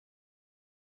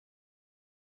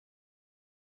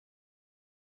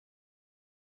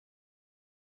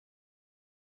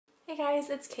Hey guys,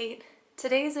 it's Kate.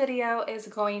 Today's video is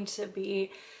going to be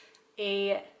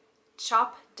a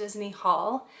Shop Disney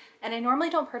haul, and I normally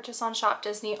don't purchase on Shop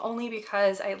Disney only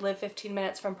because I live 15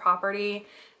 minutes from property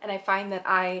and I find that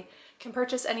I can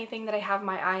purchase anything that I have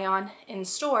my eye on in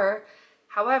store.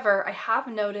 However, I have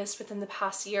noticed within the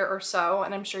past year or so,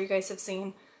 and I'm sure you guys have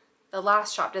seen the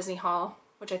last Shop Disney haul,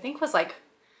 which I think was like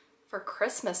for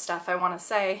Christmas stuff, I want to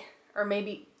say, or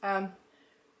maybe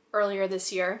earlier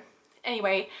this year.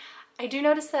 Anyway, I do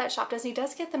notice that Shop Disney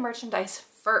does get the merchandise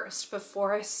first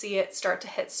before I see it start to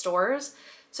hit stores.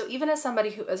 So even as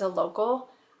somebody who is a local,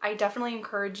 I definitely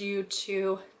encourage you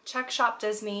to check Shop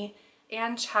Disney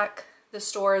and check the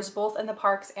stores both in the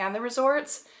parks and the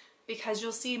resorts, because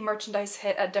you'll see merchandise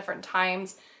hit at different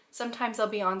times. Sometimes they'll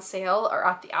be on sale or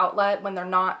at the outlet when they're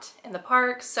not in the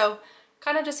parks. So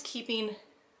kind of just keeping,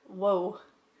 whoa,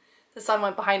 the sun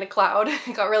went behind a cloud.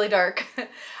 It got really dark.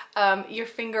 Your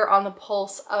finger on the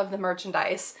pulse of the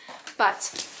merchandise.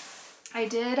 But I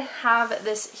did have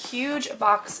this huge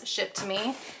box shipped to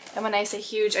me. And when I say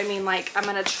huge, I mean like I'm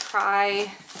gonna try,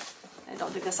 I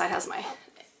don't think this side has my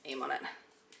name on it,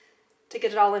 to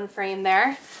get it all in frame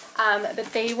there.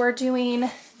 But they were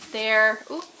doing their,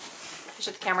 ooh, I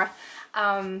shut the camera,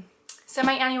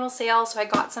 semi-annual sale. So I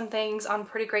got some things on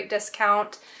pretty great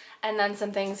discount, and then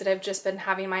some things that I've just been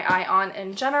having my eye on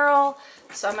in general.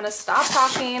 So I'm gonna stop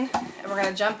talking and we're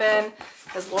gonna jump in,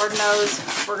 because Lord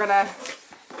knows we're gonna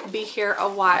be here a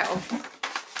while.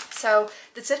 So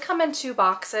this did come in 2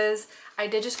 boxes. I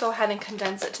did just go ahead and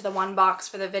condense it to the 1 box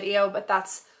for the video, but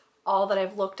that's all that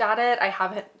I've looked at it. I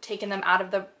haven't taken them out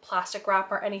of the plastic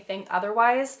wrap or anything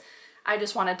otherwise. I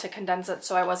just wanted to condense it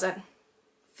so I wasn't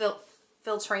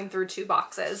filtering through 2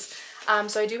 boxes.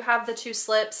 So I do have the 2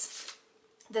 slips.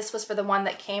 This was for the one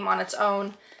that came on its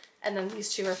own, and then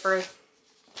these 2 are for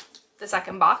the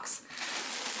second box.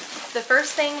 The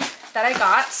first thing that I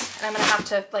got, and I'm gonna have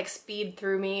to like speed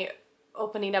through me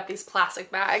opening up these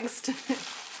plastic bags.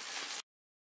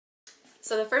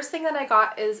 So the first thing that I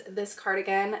got is this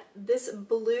cardigan. This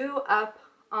blew up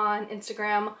on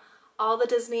Instagram. All the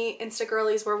Disney Insta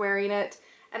girlies were wearing it,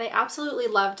 and I absolutely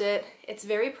loved it. It's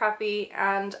very preppy,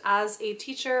 and as a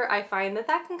teacher, I find that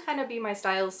that can kind of be my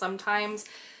style sometimes.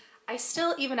 I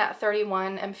still, even at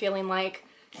 31, am feeling like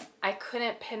I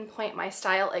couldn't pinpoint my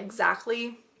style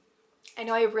exactly. I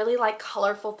know I really like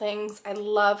colorful things. I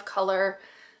love color.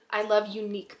 I love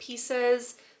unique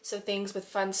pieces, so things with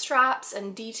fun straps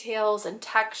and details and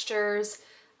textures.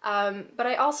 But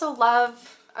I also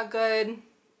love a good,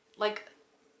 like,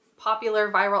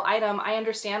 popular viral item. I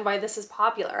understand why this is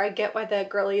popular. I get why the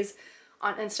girlies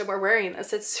on Insta were wearing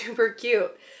this. It's super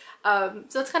cute. So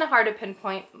it's kind of hard to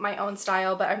pinpoint my own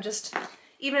style, but I'm just,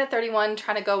 even at 31,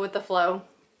 trying to go with the flow.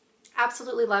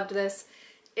 Absolutely loved this.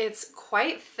 It's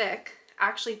quite thick,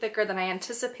 actually thicker than I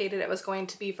anticipated it was going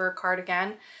to be for a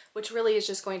cardigan, which really is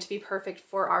just going to be perfect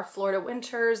for our Florida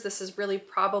winters. This is really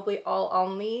probably all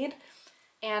I'll need.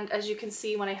 And as you can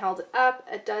see when I held it up,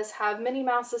 it does have Minnie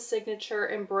Mouse's signature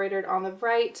embroidered on the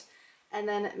right, and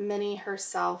then Minnie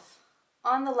herself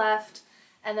on the left,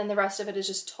 and then the rest of it is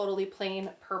just totally plain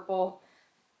purple.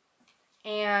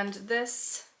 And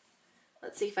this,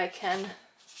 let's see if I can,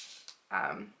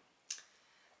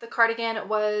 the cardigan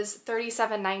was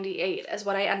 $37.98 is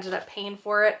what I ended up paying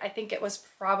for it. I think it was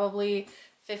probably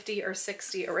 $50 or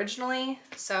 $60 originally,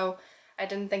 so I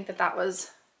didn't think that that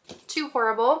was too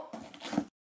horrible.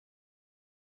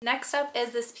 Next up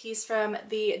is this piece from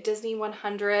the Disney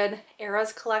 100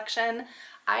 Eras collection.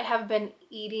 I have been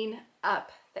eating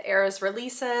up the Eras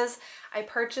releases. I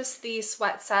purchased the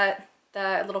sweat set,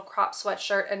 the little crop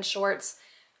sweatshirt and shorts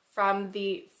from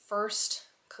the first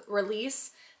release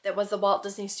that was the Walt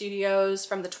Disney Studios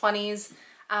from the 20s.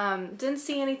 Didn't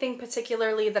see anything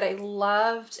particularly that I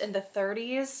loved in the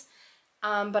 30s,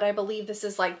 but I believe this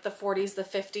is like the 40s, the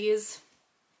 50s.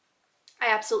 I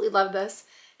absolutely love this.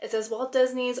 It says Walt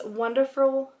Disney's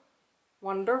wonderful,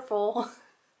 wonderful,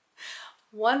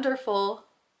 wonderful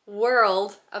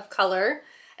world of color.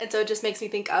 And so it just makes me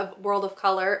think of World of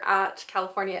Color at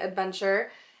California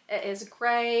Adventure. It is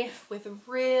gray with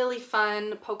really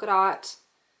fun polka dot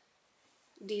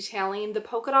detailing. The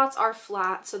polka dots are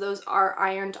flat, so those are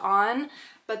ironed on,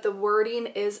 but the wording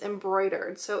is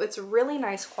embroidered. So it's really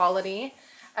nice quality.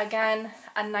 Again,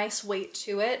 a nice weight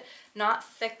to it. Not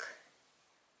thick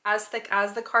as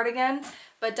the cardigan,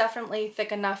 but definitely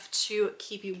thick enough to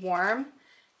keep you warm.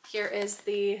 Here is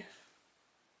the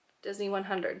Disney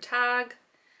 100 tag.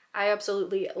 I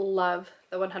absolutely love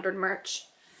the 100 merch.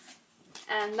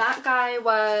 And that guy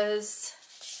was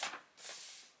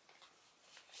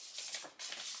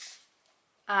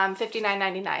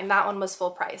 $59.99. That one was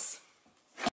full price.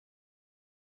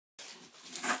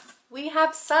 We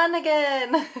have sun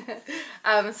again.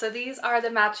 So these are the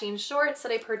matching shorts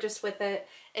that I purchased with it.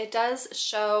 It does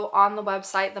show on the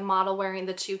website the model wearing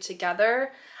the two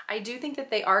together. I do think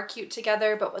that they are cute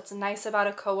together, but what's nice about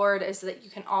a cord is that you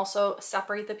can also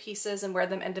separate the pieces and wear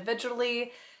them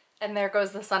individually. And there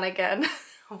goes the sun again.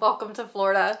 Welcome to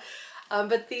Florida.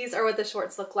 But these are what the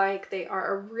shorts look like. They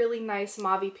are a really nice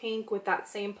mauve pink with that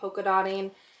same polka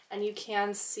dotting, and you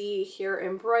can see here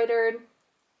embroidered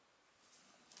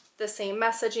the same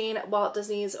messaging, Walt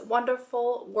Disney's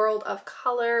Wonderful World of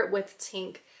Color with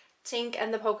Tink. Tink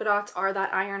and the polka dots are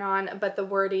that iron-on, but the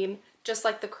wording, just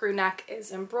like the crew neck,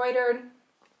 is embroidered.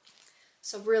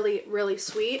 So really, really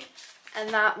sweet.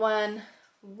 And that one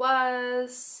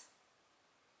was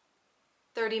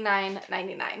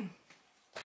 $39.99.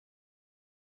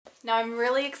 Now I'm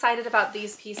really excited about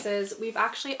these pieces. We've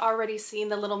actually already seen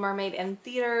The Little Mermaid in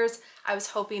theaters. I was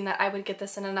hoping that I would get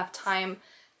this in enough time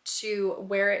to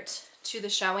wear it to the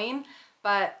showing,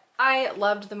 but I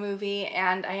loved the movie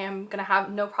and I am gonna have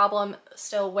no problem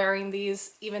still wearing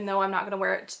these even though I'm not gonna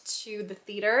wear it to the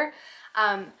theater.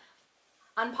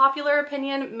 Unpopular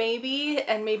opinion maybe,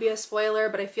 and maybe a spoiler,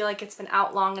 but I feel like it's been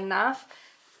out long enough.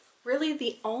 Really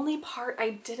the only part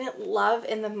I didn't love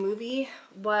in the movie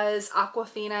was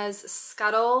Awkwafina's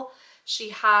scuttle. She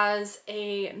has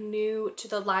a new to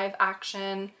the live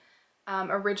action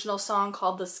original song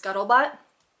called The Scuttlebutt.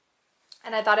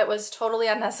 And I thought it was totally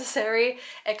unnecessary.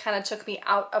 It kind of took me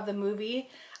out of the movie.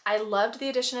 I loved the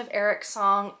addition of Eric's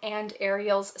song and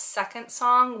Ariel's second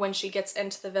song when she gets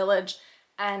into the village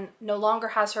and no longer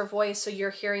has her voice, so you're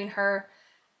hearing her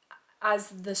as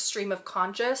the stream of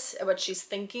conscious, what she's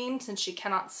thinking since she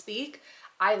cannot speak.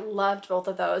 I loved both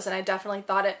of those and I definitely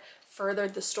thought it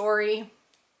furthered the story.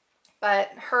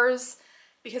 But hers,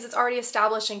 because it's already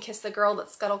established in Kiss the Girl that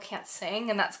Scuttle can't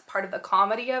sing and that's part of the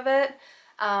comedy of it.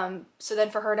 So then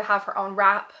for her to have her own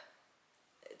rap,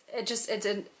 it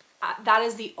didn't, that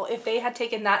is the, if they had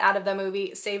taken that out of the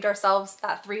movie, saved ourselves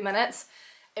that 3 minutes,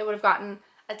 it would have gotten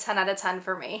a 10 out of 10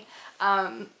 for me.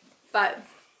 But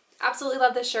absolutely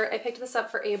love this shirt. I picked this up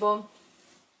for Abel.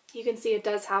 You can see it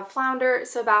does have Flounder,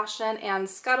 Sebastian, and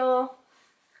Scuttle.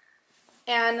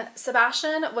 And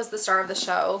Sebastian was the star of the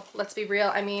show. Let's be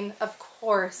real. I mean, of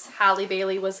course, Halle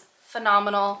Bailey was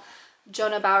phenomenal.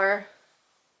 Jonah Bauer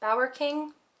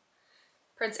King,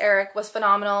 Prince Eric was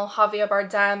phenomenal. Javier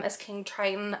Bardem as King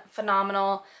Triton,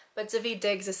 phenomenal. But Daveed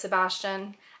Diggs as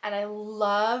Sebastian. And I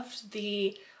loved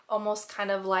the almost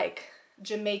kind of like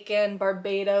Jamaican,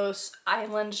 Barbados,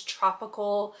 island,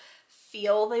 tropical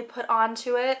feel they put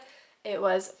onto it. It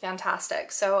was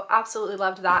fantastic. So absolutely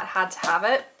loved that, had to have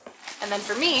it. And then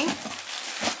for me,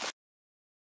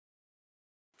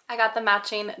 I got the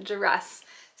matching dress.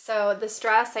 So this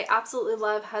dress I absolutely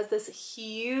love, has this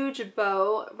huge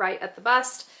bow right at the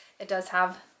bust. It does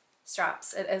have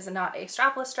straps. It is not a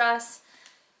strapless dress,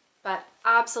 but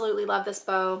absolutely love this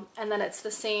bow. And then it's the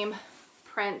same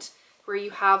print where you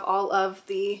have all of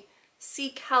the sea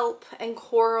kelp and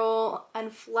coral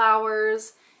and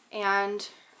flowers and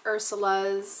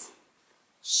Ursula's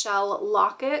shell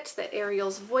locket that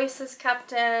Ariel's voice is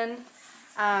kept in.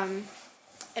 And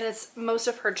it's most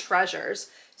of her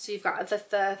treasures. So you've got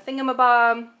the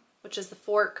thingamabob, which is the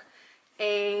fork,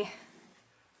 not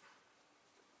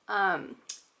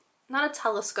a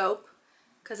telescope,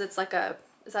 because it's like a,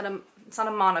 it's not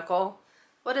a monocle.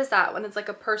 What is that when it's like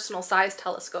a personal size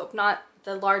telescope, not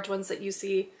the large ones that you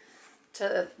see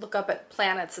to look up at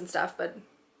planets and stuff, but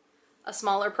a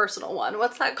smaller personal one.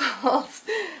 What's that called?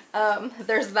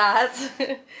 There's that.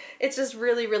 It's just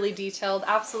really, really detailed.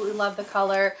 Absolutely love the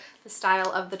color, the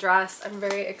style of the dress. I'm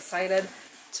very excited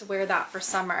to wear that for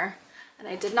summer. And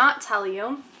I did not tell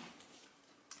you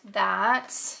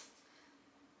that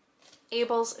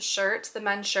Abel's shirt, the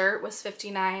men's shirt, was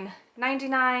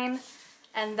 $59.99,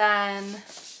 and then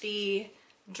the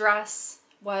dress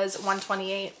was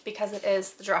 $128 because it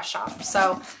is the dress shop.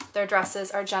 So their dresses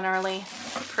are generally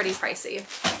pretty pricey.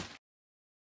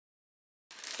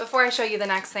 Before I show you the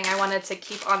next thing, I wanted to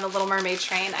keep on the Little Mermaid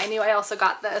train. I knew I also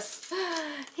got this.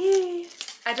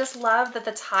 I just love that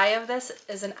the tie of this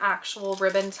is an actual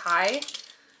ribbon tie.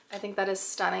 I think that is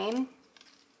stunning.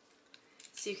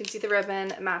 So you can see the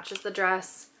ribbon, it matches the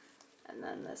dress. And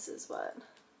then this is what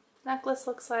the necklace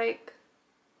looks like.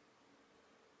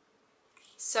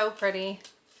 So pretty.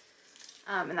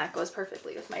 And that goes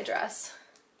perfectly with my dress.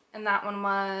 And that one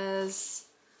was,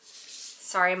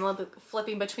 sorry, I'm a little bit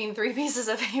flipping between 3 pieces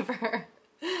of paper.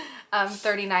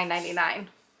 $39.99.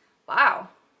 Wow.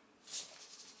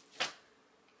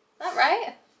 Is that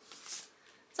right?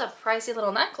 It's a pricey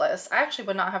little necklace. I actually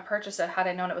would not have purchased it had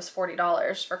I known it was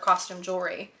 $40 for costume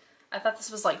jewelry. I thought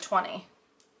this was like 20.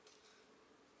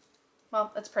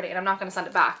 Well, it's pretty and I'm not gonna send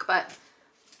it back, but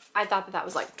I thought that that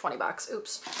was like 20 bucks.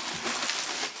 Oops.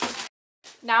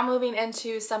 Now moving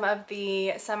into some of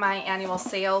the semi-annual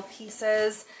sale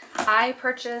pieces. I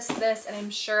purchased this, and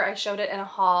I'm sure I showed it in a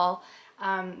haul,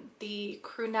 the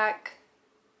crew neck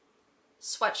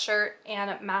sweatshirt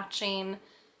and matching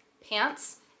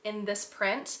pants in this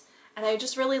print. And I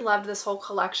just really loved this whole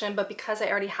collection, but because I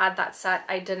already had that set,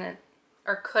 I didn't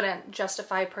or couldn't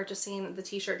justify purchasing the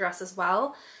t-shirt dress as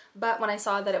well. But when I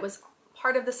saw that it was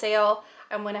part of the sale,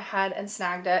 I went ahead and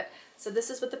snagged it. So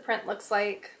this is what the print looks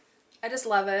like. I just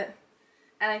love it.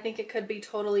 And I think it could be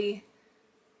totally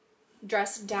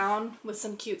dressed down with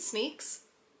some cute sneaks,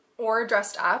 or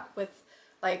dressed up with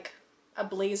like a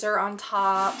blazer on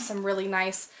top, some really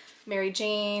nice Mary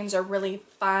Janes, or really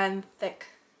fun thick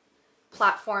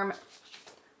platform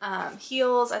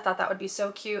heels. I thought that would be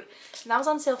so cute. And that was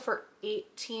on sale for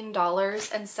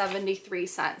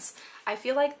 $18.73. I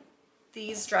feel like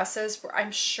these dresses were,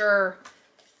 I'm sure,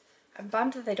 I'm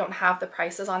bummed that they don't have the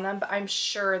prices on them, but I'm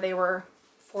sure they were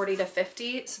 40 to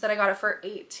 50. So that I got it for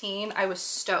 18. I was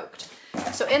stoked.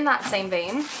 So in that same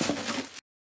vein,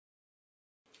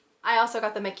 I also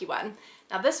got the Mickey one.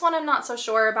 Now this one I'm not so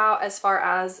sure about, as far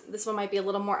as this one might be a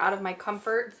little more out of my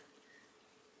comfort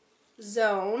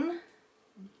zone.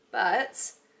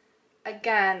 But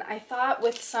again, I thought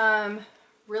with some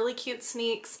really cute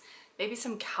sneaks, maybe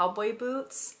some cowboy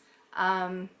boots,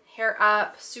 hair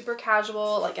up, super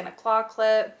casual, like in a claw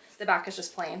clip. The back is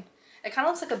just plain. It kind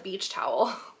of looks like a beach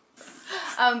towel.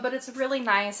 But it's really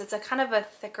nice. It's a kind of a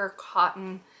thicker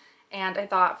cotton, and I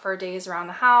thought for days around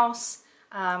the house,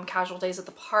 casual days at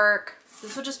the park,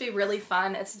 this would just be really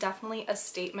fun. It's definitely a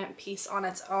statement piece on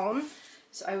its own.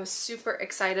 So I was super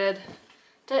excited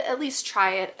to at least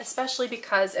try it, especially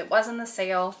because it was in the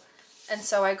sale. And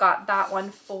so I got that one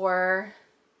for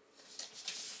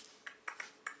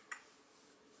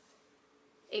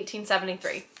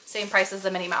 $18.73, same price as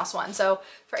the Minnie Mouse one. So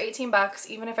for 18 bucks,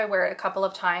 even if I wear it a couple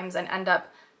of times and end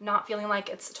up not feeling like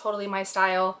it's totally my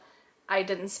style, I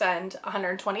didn't spend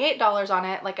 $128 on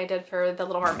it like I did for the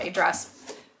Little Mermaid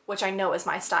dress, which I know is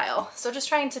my style. So just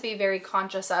trying to be very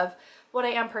conscious of what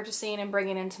I am purchasing and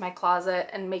bringing into my closet,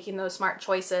 and making those smart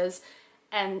choices,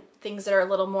 and things that are a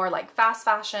little more like fast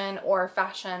fashion or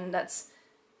fashion that's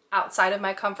outside of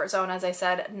my comfort zone. As I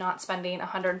said, not spending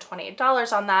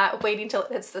 $128 on that, waiting till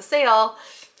it hits the sale,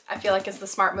 I feel like is the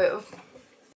smart move.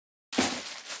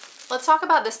 Let's talk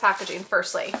about this packaging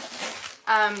firstly.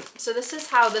 So this is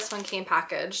how this one came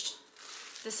packaged.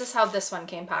 This is how this one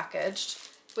came packaged,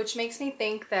 which makes me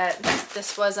think that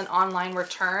this was an online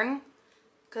return.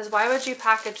 Because why would you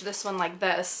package this one like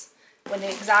this when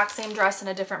the exact same dress in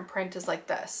a different print is like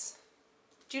this?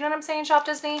 Do you know what I'm saying, Shop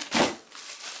Disney?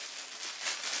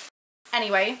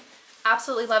 Anyway,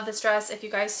 absolutely love this dress. If you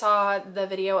guys saw the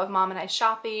video of Mom and I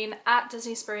shopping at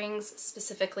Disney Springs,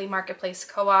 specifically Marketplace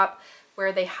Co-op,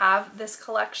 where they have this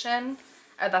collection,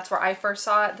 that's where I first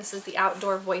saw it. This is the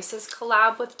Outdoor Voices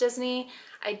collab with Disney.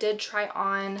 I did try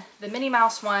on the Minnie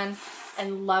Mouse one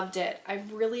and loved it.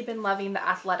 I've really been loving the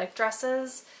athletic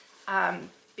dresses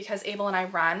because Abel and I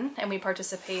run and we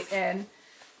participate in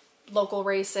local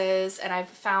races, and I've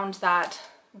found that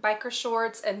biker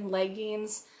shorts and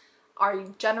leggings are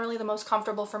generally the most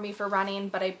comfortable for me for running.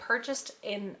 But I purchased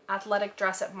an athletic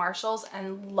dress at Marshall's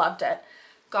and loved it.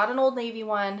 Got an Old Navy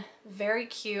one, very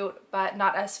cute, but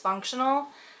not as functional.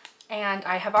 And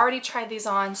I have already tried these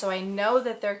on, so I know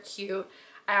that they're cute.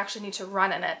 I actually need to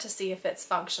run in it to see if it's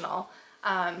functional.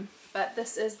 But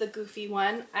this is the Goofy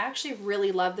one. I actually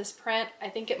really love this print. I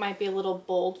think it might be a little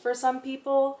bold for some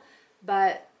people,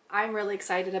 but I'm really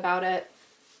excited about it.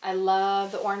 I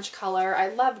love the orange color. I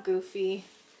love Goofy.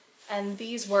 And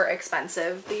these were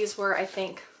expensive. These were, I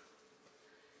think,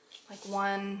 like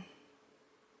 $118.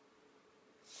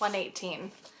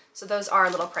 So those are a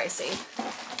little pricey.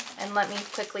 And let me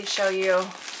quickly show you.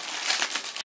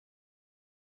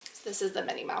 This is the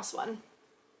Minnie Mouse one.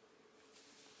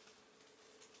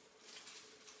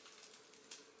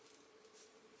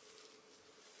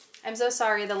 I'm so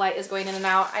sorry the light is going in and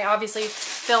out. I obviously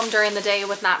filmed during the day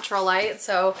with natural light,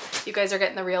 so you guys are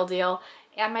getting the real deal.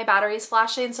 And my battery is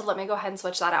flashing, so let me go ahead and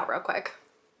switch that out real quick.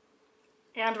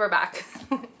 And we're back.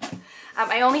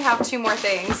 I only have 2 more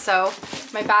things, so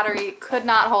my battery could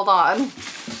not hold on.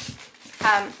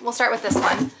 We'll start with this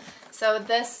one. So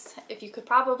this, if you could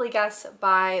probably guess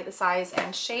by the size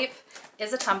and shape,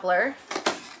 is a tumbler.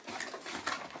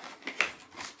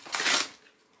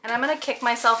 And I'm gonna kick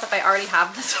myself if I already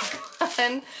have this one.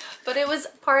 one, but it was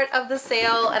part of the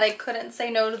sale and I couldn't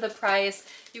say no to the price.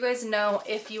 You guys know,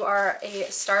 if you are a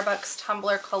Starbucks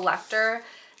tumbler collector,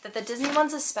 that the Disney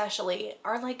ones especially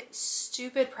are like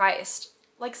stupid priced,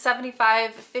 like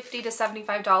 $50 to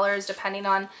 $75 depending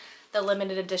on the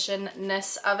limited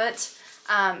edition-ness of it.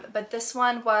 But this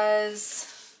one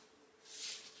was,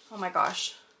 oh my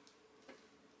gosh,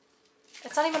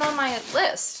 it's not even on my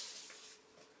list.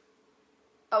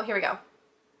 Oh, here we go.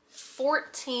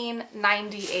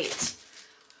 $14.98.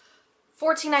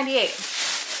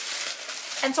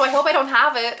 $14.98. And so I hope I don't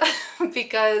have it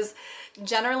because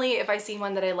generally if I see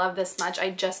one that I love this much,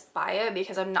 I just buy it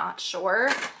because I'm not sure.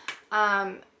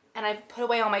 And I've put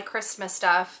away all my Christmas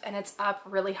stuff and it's up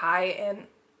really high in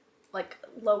like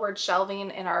lowered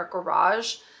shelving in our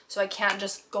garage. So I can't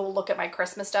just go look at my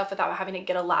Christmas stuff without having to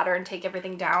get a ladder and take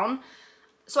everything down.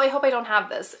 So I hope I don't have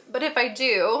this. But if I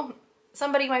do,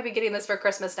 somebody might be getting this for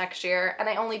Christmas next year and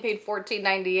I only paid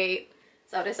 $14.98. Is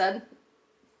that what I said?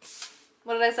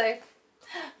 What did I say?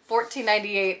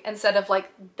 $14.98 instead of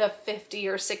like the $50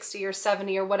 or $60 or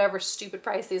 $70 or whatever stupid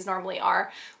price these normally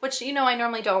are, which, you know, I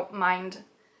normally don't mind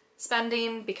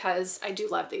spending because I do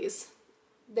love these.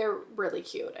 They're really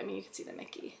cute. I mean, you can see the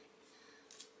Mickey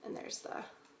and there's the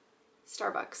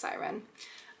Starbucks siren.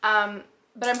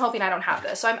 But I'm hoping I don't have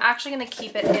this. So I'm actually going to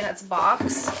keep it in its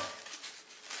box.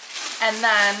 And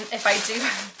then if I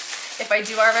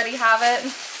do already have it,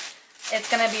 it's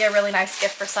going to be a really nice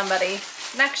gift for somebody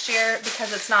next year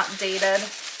because it's not dated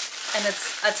and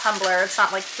it's a tumbler. It's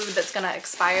not like food that's going to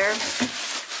expire.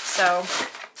 So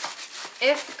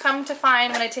if come to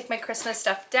find when I take my Christmas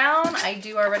stuff down, I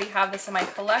do already have this in my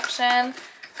collection.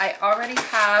 I already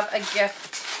have a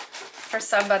gift for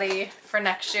somebody for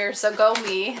next year. So go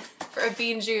me for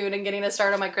being June and getting a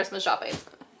start on my Christmas shopping.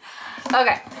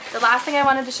 Okay, the last thing I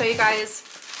wanted to show you guys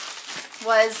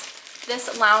was this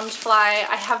Loungefly.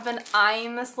 I have been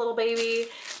eyeing this little baby.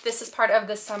 This is part of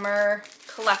the summer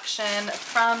collection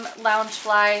from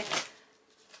Loungefly,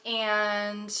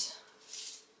 and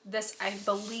this I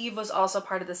believe was also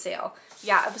part of the sale.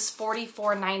 Yeah, it was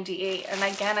 $44.98, and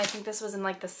again I think this was in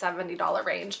like the $70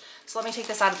 range. So let me take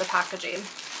this out of the packaging.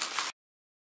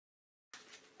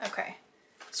 Okay,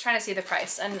 I was trying to see the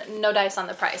price and no dice on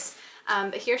the price.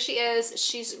 But here she is.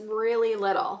 She's really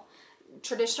little.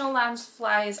 Traditional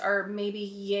Loungeflies are maybe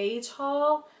yay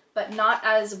tall, but not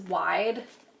as wide.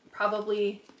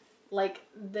 Probably like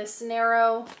this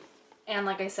narrow, and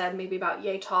like I said, maybe about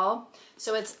yay tall.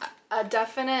 So it's a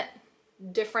definite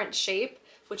different shape,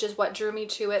 which is what drew me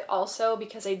to it also,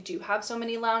 because I do have so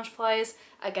many Loungeflies.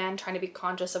 Again, trying to be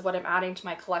conscious of what I'm adding to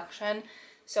my collection.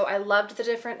 So I loved the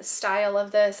different style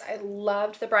of this. I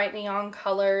loved the bright neon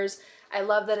colors. I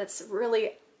love that it's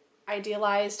really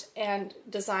idealized and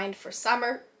designed for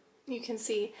summer. You can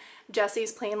see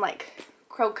Jessie's playing like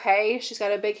croquet. She's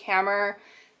got a big hammer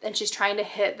and she's trying to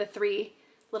hit the 3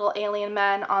 little alien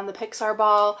men on the Pixar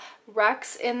ball.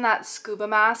 Rex in that scuba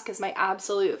mask is my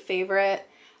absolute favorite.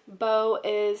 Bo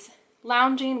is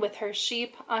lounging with her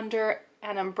sheep under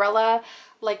an umbrella,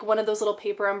 like one of those little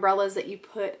paper umbrellas that you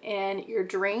put in your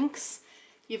drinks.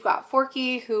 You've got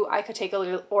Forky, who I could take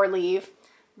or leave.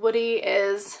 Woody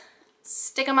is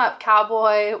stick 'em up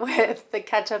cowboy with the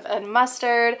ketchup and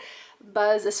mustard.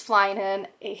 Buzz is flying in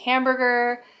a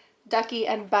hamburger. Ducky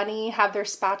and Bunny have their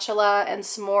spatula and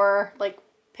s'more like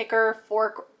picker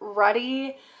fork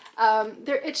ready.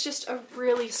 It's just a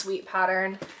really sweet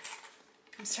pattern.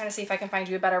 I'm just trying to see if I can find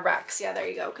you a better Rex. Yeah, there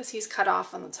you go, because he's cut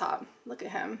off on the top. Look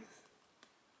at him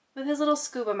with his little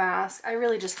scuba mask. I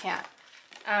really just can't.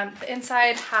 The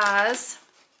inside has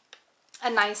a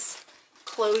nice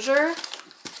closure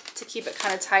to keep it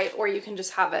kind of tight, or you can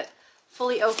just have it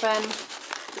fully open.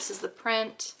 This is the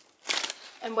print.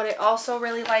 And what I also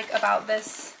really like about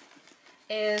this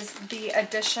is the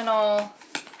additional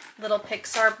little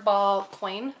Pixar ball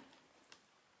coin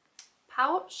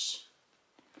pouch,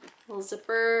 little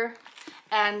zipper,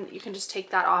 and you can just take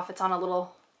that off. It's on a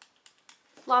little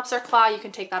lobster claw. You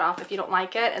can take that off if you don't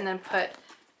like it, and then put,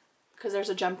 because there's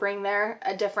a jump ring there,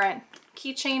 a different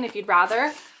keychain if you'd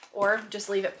rather, or just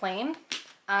leave it plain.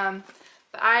 But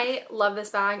I love this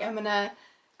bag.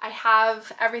 I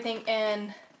have everything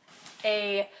in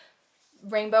a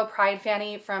rainbow pride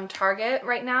fanny from Target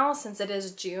right now since it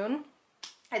is June.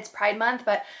 It's Pride Month,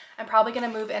 but I'm probably going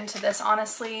to move into this,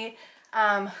 honestly.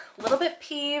 A little bit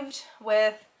peeved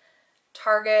with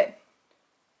Target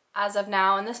as of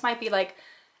now, and this might be like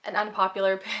an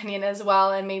unpopular opinion as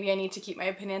well, and maybe I need to keep my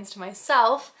opinions to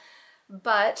myself,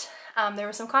 but there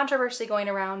was some controversy going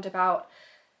around about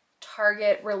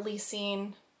Target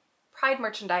releasing Pride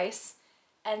merchandise,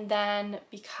 and then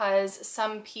because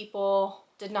some people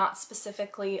did not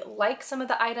specifically like some of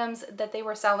the items that they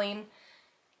were selling.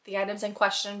 The items in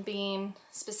question being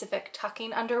specific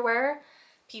tucking underwear.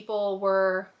 People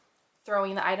were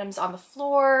throwing the items on the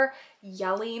floor,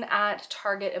 yelling at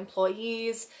Target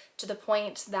employees to the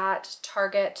point that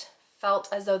Target felt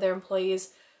as though their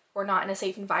employees were not in a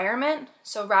safe environment.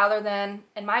 So rather than,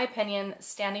 in my opinion,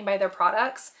 standing by their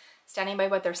products, standing by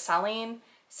what they're selling,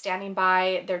 standing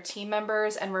by their team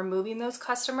members and removing those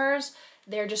customers,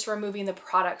 they're just removing the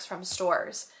products from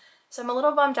stores. So I'm a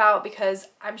little bummed out because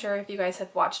I'm sure if you guys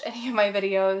have watched any of my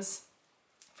videos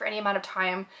for any amount of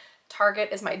time, Target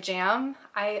is my jam.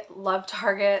 I love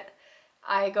Target.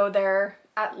 I go there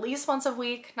at least once a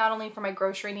week, not only for my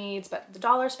grocery needs, but the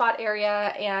dollar spot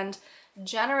area. And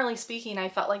generally speaking, I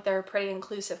felt like they're a pretty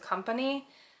inclusive company.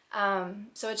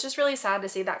 So it's just really sad to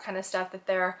see that kind of stuff, that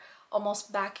they're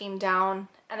almost backing down.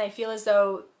 And I feel as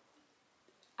though,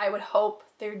 I would hope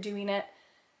they're doing it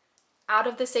out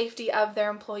of the safety of their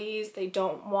employees. They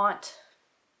don't want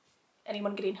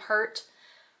anyone getting hurt.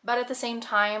 But at the same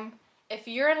time, if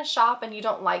you're in a shop and you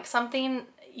don't like something,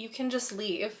 you can just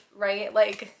leave, right?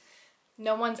 Like,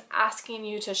 no one's asking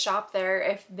you to shop there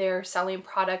if they're selling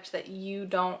product that you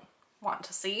don't want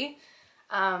to see.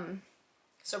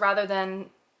 So rather than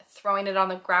throwing it on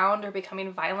the ground or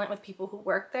becoming violent with people who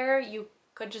work there, you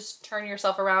could just turn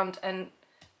yourself around and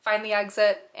find the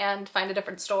exit and find a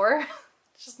different store.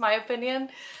 It's just my opinion.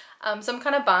 So I'm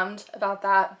kind of bummed about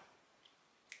that.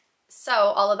 So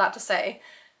all of that to say,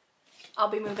 I'll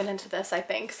be moving into this, I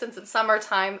think, since it's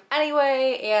summertime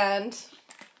anyway, and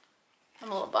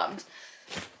I'm a little bummed.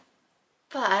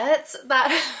 But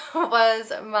that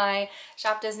was my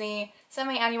Shop Disney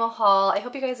semi-annual haul. I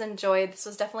hope you guys enjoyed. This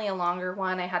was definitely a longer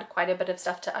one. I had quite a bit of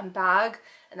stuff to unbag,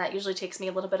 and that usually takes me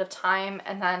a little bit of time,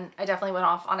 and then I definitely went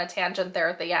off on a tangent there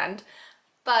at the end.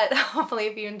 But hopefully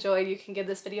if you enjoyed, you can give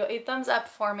this video a thumbs up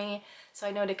for me so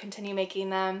I know to continue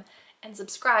making them, and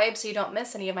subscribe so you don't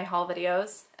miss any of my haul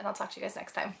videos, and I'll talk to you guys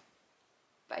next time.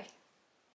 Bye.